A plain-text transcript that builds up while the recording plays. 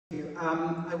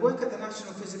I work at the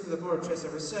National Physical Laboratory as a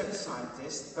research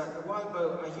scientist, but a while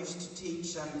ago I used to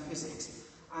teach physics,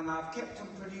 and I've kept on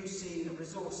producing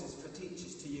resources for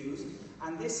teachers to use,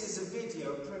 and this is a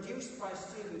video produced by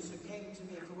students who came to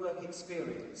me for work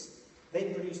experience. They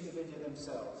produced the video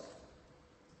themselves.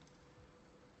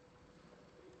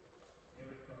 Here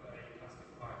we've got a plastic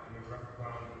pipe and we've wrapped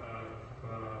around a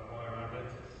wire around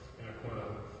it in a coil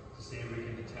to see if we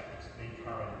can detect the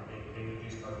current being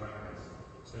induced by the magnets.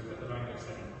 So we put the magnets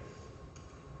in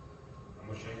and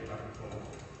we'll shake it back and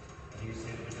forth, and you can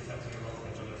see that we're detecting a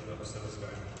voltage on this little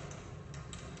oscilloscope.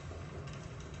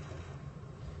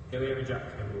 Here we have a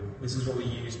jack cable. This is what we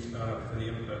used for the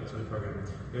input to the program.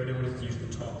 We only wanted to use the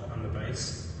top and the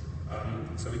base.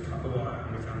 So we cut the wire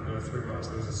and we found there were 3 wires.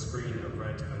 There was a screen, a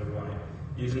red and a white.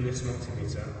 Using this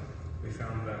multimeter, we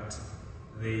found that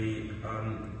the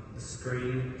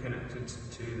screen connected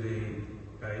to the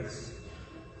base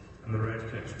and the red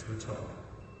connected to the top.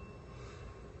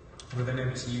 We're then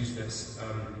able to use this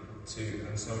to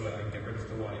unsolder and get rid of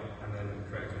the white and then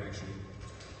create a connection.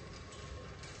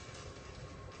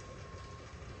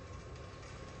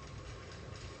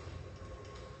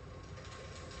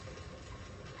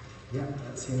 Yeah,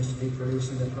 that seems to be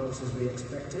producing the pulses we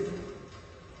expected.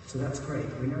 So that's great.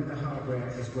 We know the hardware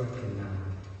is working now.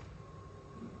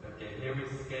 Okay, here we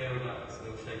scaled up this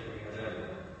little shape we had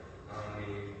earlier, and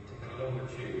we've taken a longer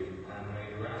tube and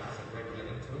made routes at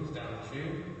regular intervals down the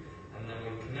tube, and then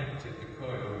we connected the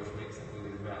coil which makes up all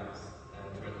these routes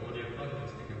to an audio plug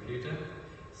into the computer.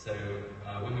 So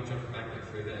when we drop a magnet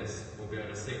through this, we'll be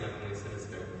able to see, like on the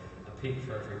oscilloscope, a peak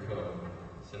for every coil.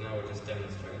 So now we'll just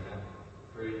demonstrate that.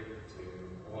 3, 2,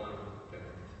 1, go.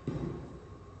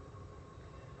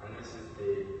 And this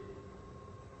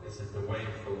is the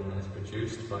waveform that is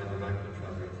produced by the magnet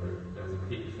travelling through. There's a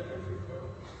peak for every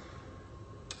coil.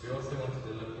 We also wanted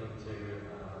to look into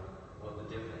what the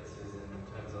difference is in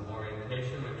terms of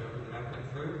orientation when dropping the magnet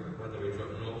through, whether we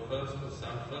drop north first or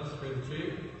south first through the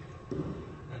tube.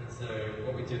 And so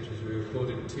what we did was we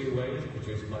recorded 2 waves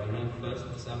produced by north first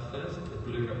and south first. The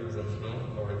blue represents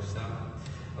north, orange south.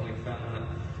 And we found that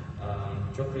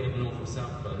dropping it north or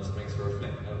south first makes a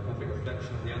perfect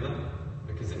reflection of the other,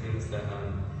 because it means that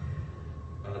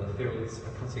the fields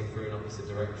are cutting through in opposite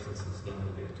directions, so it's not going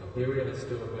to be a top. Here we have a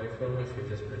stored waveform which we've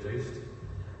just produced.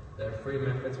 There are 3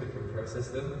 methods we can process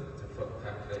them to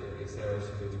calculate the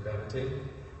acceleration due to gravity.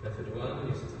 Method 1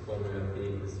 uses the formula B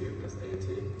equals U plus AT.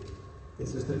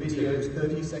 This is the video's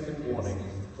 30-second warning.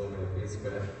 Uses the formula B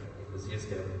squared equals U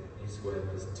squared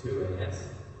plus 2AS.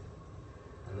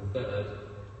 And the third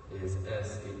is S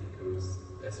equals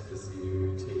S plus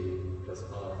UT plus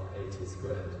half AT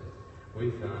squared.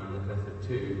 We found that method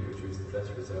 2 produced the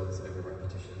best results over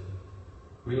repetition.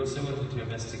 We also wanted to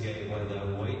investigate whether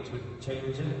weight would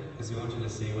change it, because we wanted to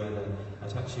see whether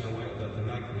attaching a weight above the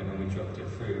magnet when we dropped it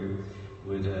through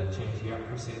would change the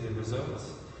accuracy of the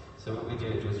results. So what we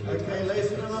did was... Okay,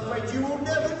 ladies and gentlemen, I'm afraid you will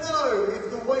never know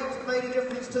if the weight made a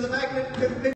difference to the magnet.